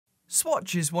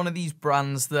Swatch is one of these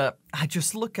brands that I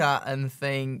just look at and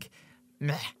think,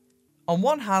 meh. On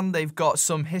one hand, they've got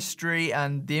some history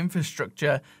and the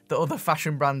infrastructure that other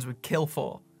fashion brands would kill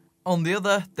for. On the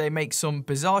other, they make some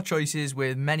bizarre choices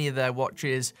with many of their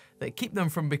watches that keep them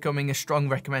from becoming a strong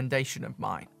recommendation of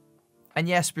mine. And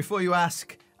yes, before you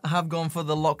ask, I have gone for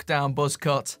the lockdown buzz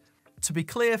cut. To be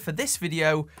clear, for this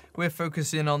video, we're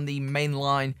focusing on the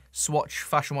mainline Swatch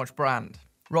fashion watch brand,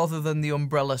 rather than the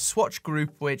umbrella Swatch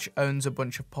Group, which owns a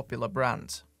bunch of popular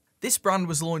brands. This brand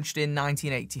was launched in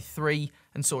 1983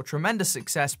 and saw tremendous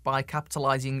success by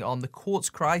capitalizing on the quartz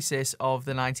crisis of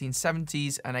the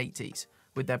 1970s and 80s,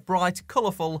 with their bright,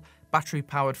 colourful,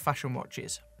 battery-powered fashion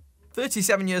watches.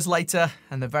 37 years later,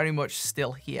 and they're very much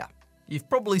still here. You've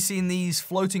probably seen these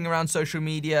floating around social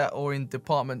media or in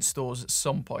department stores at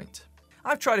some point.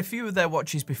 I've tried a few of their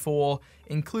watches before,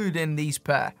 including these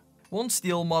pair. One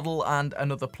steel model and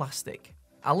another plastic.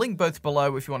 I'll link both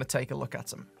below if you want to take a look at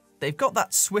them. They've got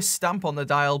that Swiss stamp on the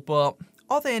dial, but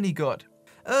are they any good?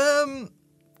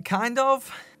 Kind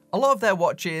of. A lot of their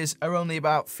watches are only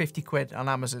about 50 quid on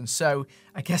Amazon, so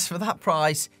I guess for that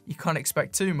price, you can't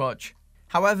expect too much.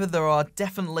 However, there are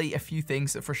definitely a few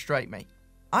things that frustrate me.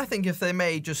 I think if they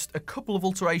made just a couple of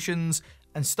alterations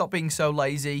and stopped being so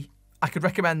lazy, I could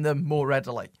recommend them more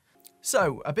readily.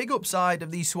 So, a big upside of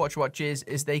these Swatch watches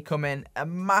is they come in a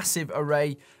massive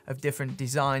array of different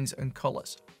designs and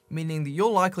colours, meaning that you're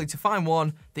likely to find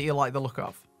one that you like the look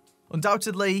of.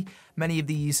 Undoubtedly, many of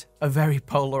these are very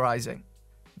polarising.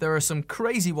 There are some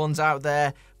crazy ones out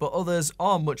there, but others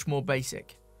are much more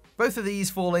basic. Both of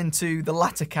these fall into the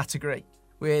latter category,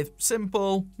 with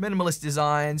simple, minimalist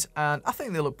designs, and I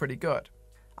think they look pretty good.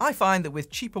 I find that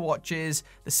with cheaper watches,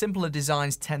 the simpler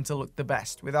designs tend to look the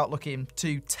best, without looking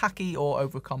too tacky or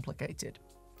overcomplicated.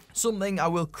 Something I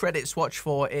will credit Swatch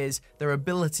for is their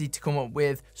ability to come up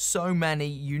with so many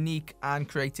unique and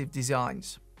creative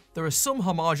designs. There are some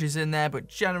homages in there, but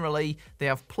generally they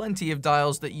have plenty of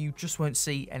dials that you just won't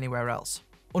see anywhere else.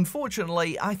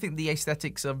 Unfortunately, I think the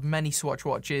aesthetics of many Swatch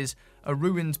watches are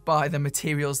ruined by the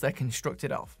materials they're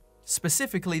constructed of,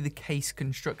 specifically the case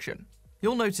construction.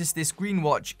 You'll notice this green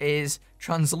watch is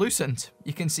translucent.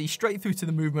 You can see straight through to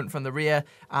the movement from the rear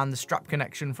and the strap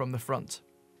connection from the front.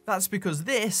 That's because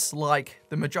this, like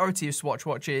the majority of Swatch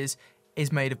watches,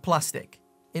 is made of plastic.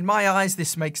 In my eyes,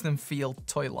 this makes them feel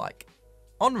toy-like.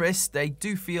 On wrist, they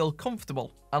do feel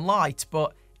comfortable and light,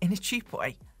 but in a cheap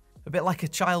way, a bit like a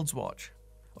child's watch.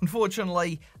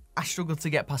 Unfortunately, I struggle to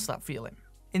get past that feeling.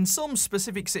 In some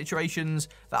specific situations,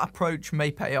 that approach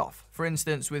may pay off, for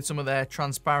instance with some of their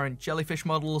transparent jellyfish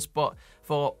models, but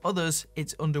for others,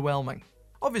 it's underwhelming.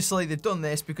 Obviously, they've done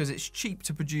this because it's cheap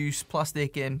to produce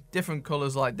plastic in different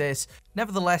colours like this.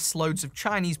 Nevertheless, loads of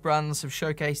Chinese brands have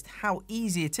showcased how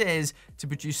easy it is to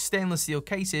produce stainless steel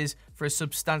cases for a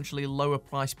substantially lower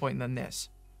price point than this.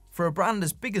 For a brand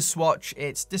as big as Swatch,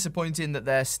 it's disappointing that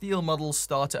their steel models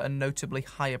start at a notably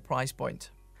higher price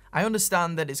point. I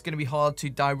understand that it's going to be hard to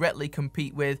directly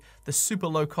compete with the super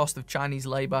low cost of Chinese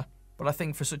labour, but I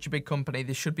think for such a big company,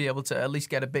 they should be able to at least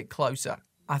get a bit closer.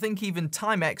 I think even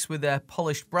Timex with their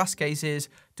polished brass cases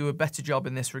do a better job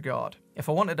in this regard. If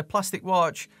I wanted a plastic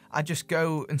watch, I'd just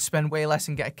go and spend way less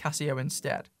and get a Casio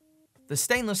instead. The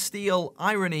stainless steel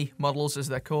Irony models, as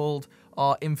they're called,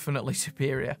 are infinitely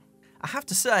superior. I have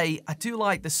to say, I do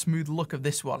like the smooth look of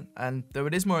this one, and though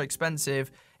it is more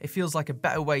expensive, it feels like a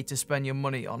better way to spend your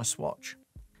money on a Swatch.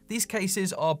 These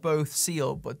cases are both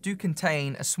sealed, but do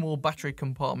contain a small battery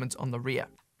compartment on the rear,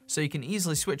 so you can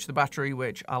easily switch the battery,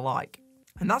 which I like.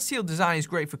 And that sealed design is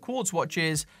great for quartz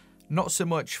watches, not so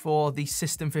much for the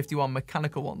System 51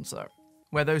 mechanical ones though,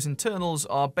 where those internals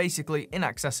are basically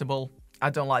inaccessible.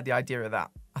 I don't like the idea of that.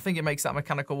 I think it makes that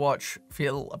mechanical watch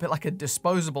feel a bit like a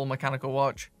disposable mechanical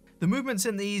watch. The movements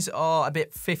in these are a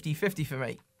bit 50-50 for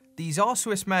me. These are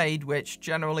Swiss made, which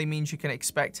generally means you can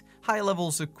expect higher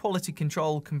levels of quality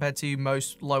control compared to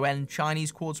most low-end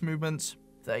Chinese quartz movements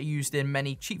that are used in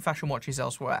many cheap fashion watches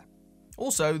elsewhere.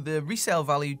 Also, the resale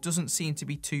value doesn't seem to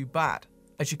be too bad,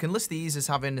 as you can list these as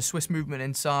having a Swiss movement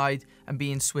inside and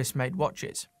being Swiss made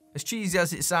watches. As cheesy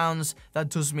as it sounds, that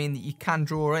does mean that you can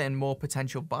draw in more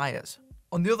potential buyers.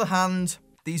 On the other hand,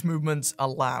 these movements are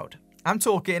loud. I'm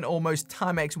talking almost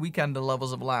Timex weekender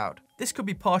levels of loud. This could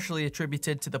be partially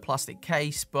attributed to the plastic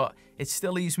case, but it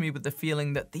still leaves me with the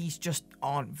feeling that these just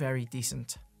aren't very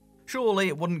decent. Surely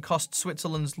it wouldn't cost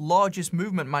Switzerland's largest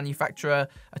movement manufacturer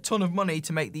a ton of money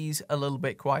to make these a little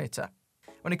bit quieter.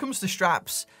 When it comes to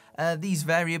straps, these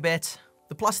vary a bit.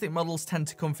 The plastic models tend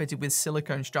to come fitted with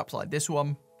silicone straps like this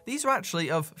one. These are actually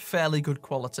of fairly good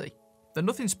quality. They're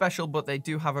nothing special, but they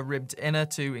do have a ribbed inner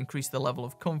to increase the level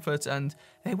of comfort, and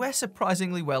they wear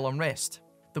surprisingly well on wrist.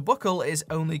 The buckle is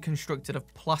only constructed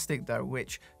of plastic though,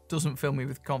 which doesn't fill me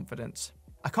with confidence.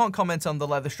 I can't comment on the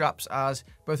leather straps as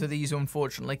both of these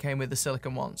unfortunately came with the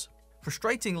silicone ones.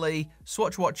 Frustratingly,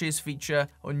 Swatch watches feature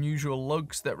unusual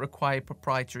lugs that require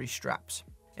proprietary straps.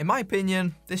 In my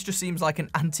opinion, this just seems like an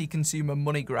anti-consumer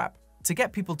money grab to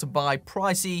get people to buy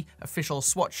pricey, official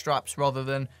Swatch straps rather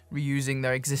than reusing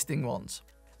their existing ones.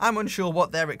 I'm unsure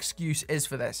what their excuse is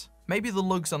for this. Maybe the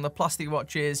lugs on the plastic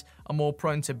watches are more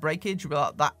prone to breakage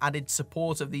without that added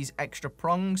support of these extra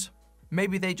prongs.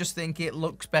 Maybe they just think it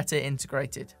looks better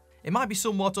integrated. It might be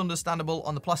somewhat understandable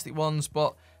on the plastic ones,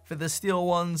 but for the steel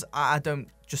ones, I don't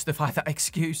justify that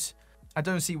excuse. I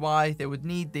don't see why they would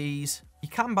need these. You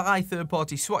can buy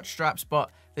third-party Swatch straps, but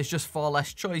there's just far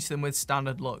less choice than with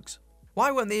standard lugs.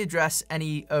 Why won't they address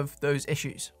any of those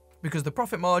issues? Because the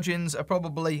profit margins are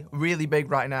probably really big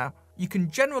right now. You can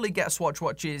generally get Swatch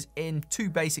watches in 2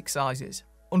 basic sizes.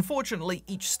 Unfortunately,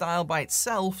 each style by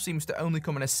itself seems to only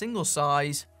come in a single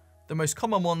size, the most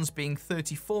common ones being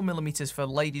 34mm for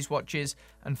ladies' watches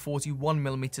and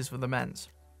 41mm for the men's.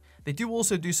 They do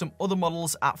also do some other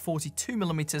models at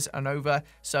 42mm and over,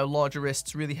 so larger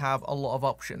wrists really have a lot of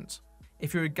options.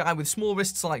 If you're a guy with small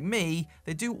wrists like me,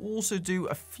 they do also do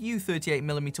a few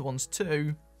 38mm ones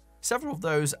too. Several of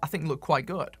those I think look quite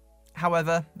good.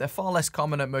 However, they're far less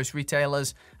common at most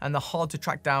retailers and they're hard to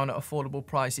track down at affordable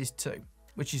prices too,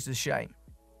 which is a shame.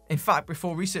 In fact,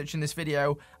 before researching this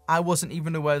video, I wasn't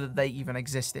even aware that they even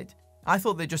existed. I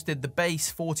thought they just did the base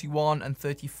 41 and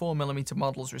 34mm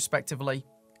models respectively,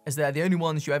 as they're the only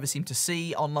ones you ever seem to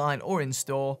see online or in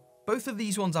store. Both of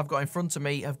these ones I've got in front of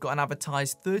me have got an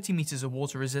advertised 30 meters of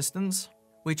water resistance,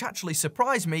 which actually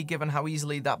surprised me given how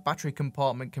easily that battery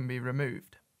compartment can be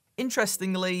removed.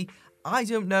 Interestingly, I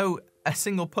don't know a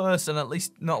single person, at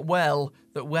least not well,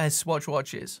 that wears Swatch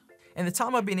watches. In the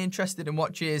time I've been interested in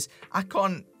watches, I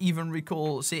can't even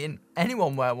recall seeing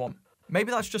anyone wear one.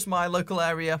 Maybe that's just my local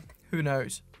area, who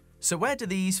knows. So where do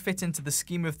these fit into the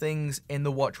scheme of things in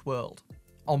the watch world?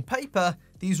 On paper,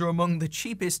 these are among the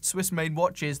cheapest Swiss-made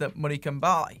watches that money can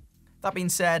buy. That being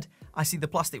said, I see the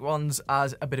plastic ones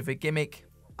as a bit of a gimmick.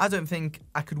 I don't think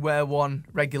I could wear one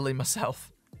regularly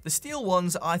myself. The steel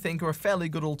ones I think are a fairly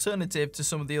good alternative to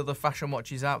some of the other fashion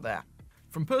watches out there.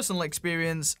 From personal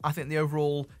experience, I think the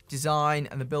overall design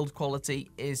and the build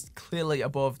quality is clearly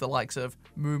above the likes of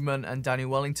Movement and Daniel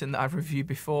Wellington that I've reviewed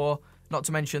before. Not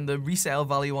to mention the resale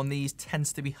value on these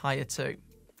tends to be higher too.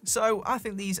 So I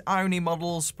think these irony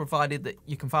models, provided that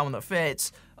you can find one that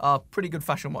fits, are pretty good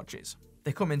fashion watches.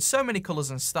 They come in so many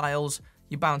colours and styles,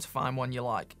 you're bound to find one you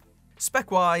like.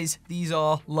 Spec-wise, these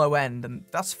are low end, and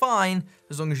that's fine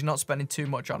as long as you're not spending too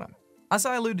much on them. As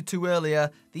I alluded to earlier,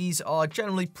 these are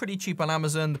generally pretty cheap on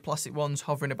Amazon, the plastic ones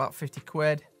hovering about 50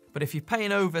 quid. But if you're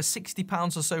paying over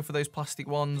 £60 or so for those plastic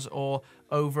ones, or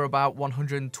over about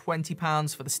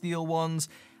 £120 for the steel ones,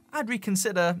 I'd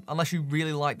reconsider unless you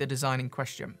really like the design in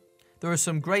question. There are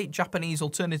some great Japanese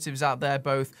alternatives out there,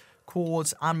 both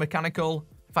quartz and mechanical.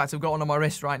 In fact, I've got one on my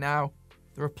wrist right now.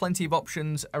 There are plenty of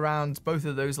options around both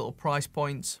of those little price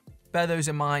points. Bear those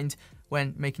in mind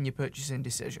when making your purchasing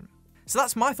decision. So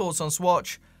that's my thoughts on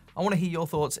Swatch. I want to hear your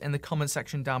thoughts in the comment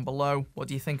section down below. What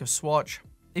do you think of Swatch?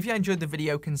 If you enjoyed the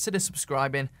video, consider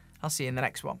subscribing. I'll see you in the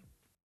next one.